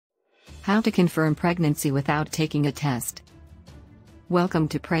How to confirm pregnancy without taking a test. Welcome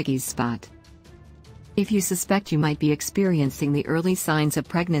to Preggy's Spot. If you suspect you might be experiencing the early signs of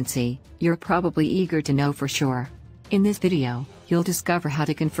pregnancy, you're probably eager to know for sure. In this video, you'll discover how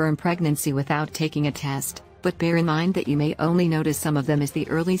to confirm pregnancy without taking a test, but bear in mind that you may only notice some of them, as the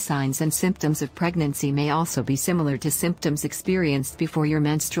early signs and symptoms of pregnancy may also be similar to symptoms experienced before your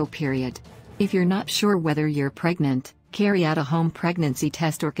menstrual period. If you're not sure whether you're pregnant, carry out a home pregnancy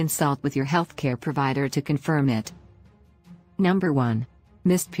test or consult with your healthcare provider to confirm it. Number 1.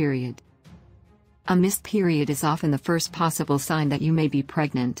 Missed period. A missed period is often the first possible sign that you may be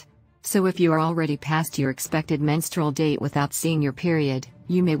pregnant. So if you are already past your expected menstrual date without seeing your period,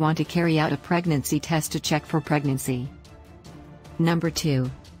 you may want to carry out a pregnancy test to check for pregnancy. Number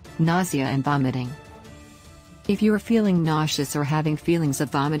 2. Nausea and vomiting. If you are feeling nauseous or having feelings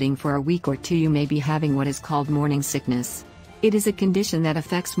of vomiting for a week or two, you may be having what is called morning sickness. It is a condition that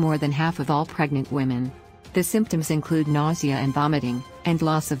affects more than half of all pregnant women. The symptoms include nausea and vomiting, and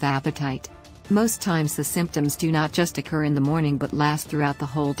loss of appetite. Most times the symptoms do not just occur in the morning but last throughout the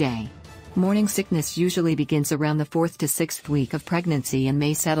whole day. Morning sickness usually begins around the 4th to 6th week of pregnancy and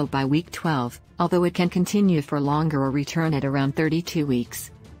may settle by week 12, although it can continue for longer or return at around 32 weeks.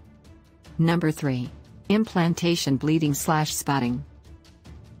 Number 3. Implantation bleeding/spotting.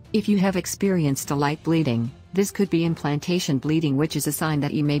 If you have experienced a light bleeding, this could be implantation bleeding, which is a sign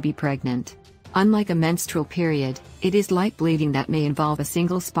that you may be pregnant. Unlike a menstrual period, it is light bleeding that may involve a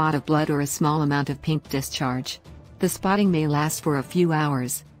single spot of blood or a small amount of pink discharge. The spotting may last for a few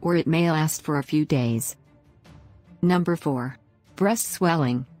hours, or it may last for a few days. Number 4. Breast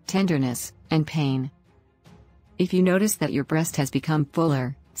swelling, tenderness, and pain. If you notice that your breast has become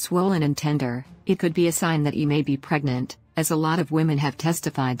fuller, swollen and tender, it could be a sign that you may be pregnant, as a lot of women have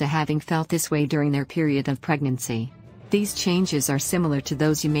testified to having felt this way during their period of pregnancy. These changes are similar to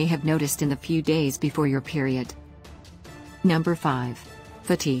those you may have noticed in the few days before your period. Number 5.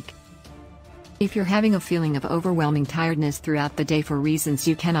 Fatigue. If you're having a feeling of overwhelming tiredness throughout the day for reasons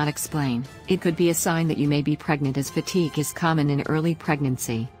you cannot explain, it could be a sign that you may be pregnant, as fatigue is common in early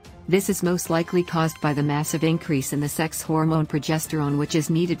pregnancy. This is most likely caused by the massive increase in the sex hormone progesterone, which is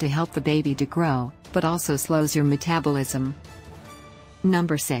needed to help the baby to grow, but also slows your metabolism.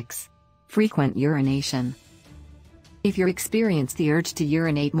 Number 6. Frequent urination. If you experience the urge to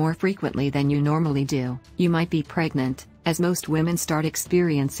urinate more frequently than you normally do, you might be pregnant, as most women start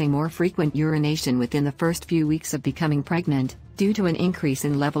experiencing more frequent urination within the first few weeks of becoming pregnant, due to an increase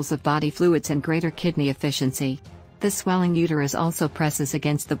in levels of body fluids and greater kidney efficiency. The swelling uterus also presses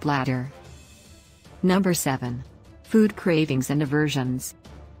against the bladder. Number 7. Food cravings and aversions.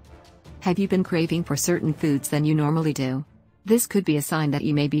 Have you been craving for certain foods than you normally do? This could be a sign that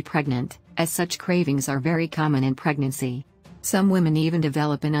you may be pregnant, as such cravings are very common in pregnancy. Some women even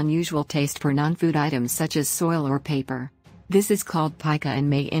develop an unusual taste for non-food items such as soil or paper. This is called pica and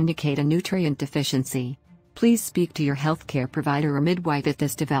may indicate a nutrient deficiency. Please speak to your healthcare provider or midwife if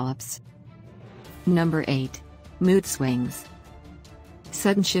this develops. Number 8. Mood swings.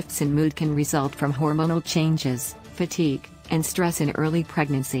 Sudden shifts in mood can result from hormonal changes, fatigue, and stress in early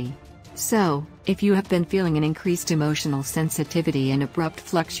pregnancy. So, if you have been feeling an increased emotional sensitivity and abrupt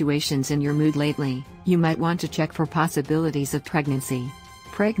fluctuations in your mood lately, you might want to check for possibilities of pregnancy.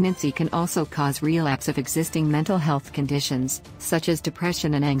 Pregnancy can also cause relapse of existing mental health conditions, such as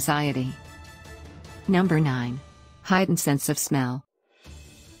depression and anxiety. Number 9. Heightened sense of smell.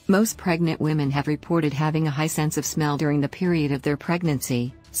 Most pregnant women have reported having a high sense of smell during the period of their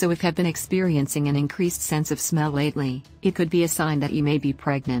pregnancy, so if you have been experiencing an increased sense of smell lately, it could be a sign that you may be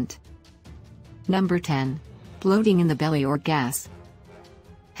pregnant. Number 10. Bloating in the belly or gas.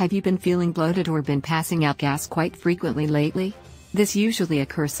 Have you been feeling bloated or been passing out gas quite frequently lately? This usually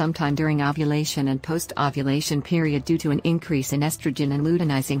occurs sometime during ovulation and post-ovulation period due to an increase in estrogen and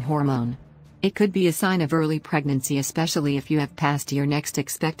luteinizing hormone. It could be a sign of early pregnancy, especially if you have passed your next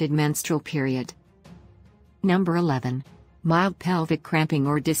expected menstrual period. Number 11. Mild pelvic cramping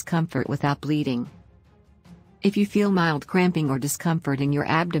or discomfort without bleeding. If you feel mild cramping or discomfort in your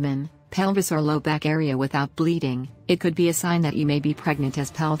abdomen, pelvis or low back area without bleeding, it could be a sign that you may be pregnant,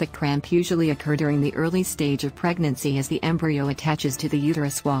 as pelvic cramp usually occur during the early stage of pregnancy as the embryo attaches to the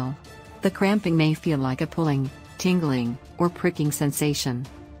uterus wall. The cramping may feel like a pulling, tingling, or pricking sensation.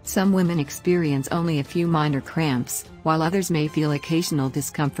 Some women experience only a few minor cramps, while others may feel occasional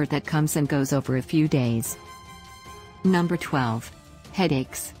discomfort that comes and goes over a few days. Number 12.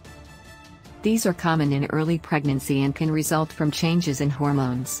 Headaches. These are common in early pregnancy and can result from changes in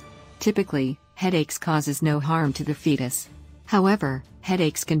hormones. Typically, headaches causes no harm to the fetus. However,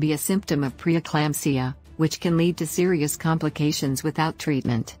 headaches can be a symptom of preeclampsia, which can lead to serious complications without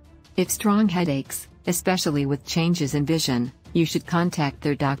treatment. If strong headaches, especially with changes in vision, you should contact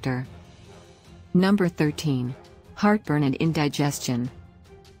their doctor. Number 13. Heartburn and indigestion.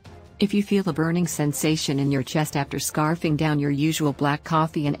 If you feel a burning sensation in your chest after scarfing down your usual black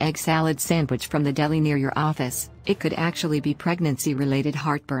coffee and egg salad sandwich from the deli near your office, it could actually be pregnancy-related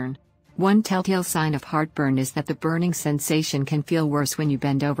heartburn. One telltale sign of heartburn is that the burning sensation can feel worse when you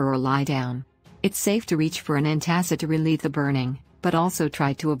bend over or lie down. It's safe to reach for an antacid to relieve the burning, but also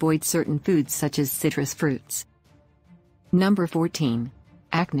try to avoid certain foods such as citrus fruits. Number 14.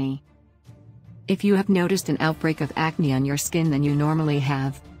 Acne. If you have noticed an outbreak of acne on your skin than you normally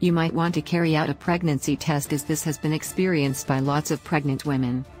have, you might want to carry out a pregnancy test, as this has been experienced by lots of pregnant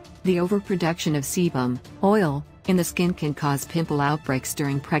women. The overproduction of sebum, oil, in the skin can cause pimple outbreaks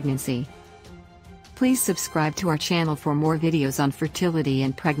during pregnancy. Please subscribe to our channel for more videos on fertility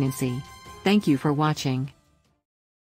and pregnancy. Thank you for watching.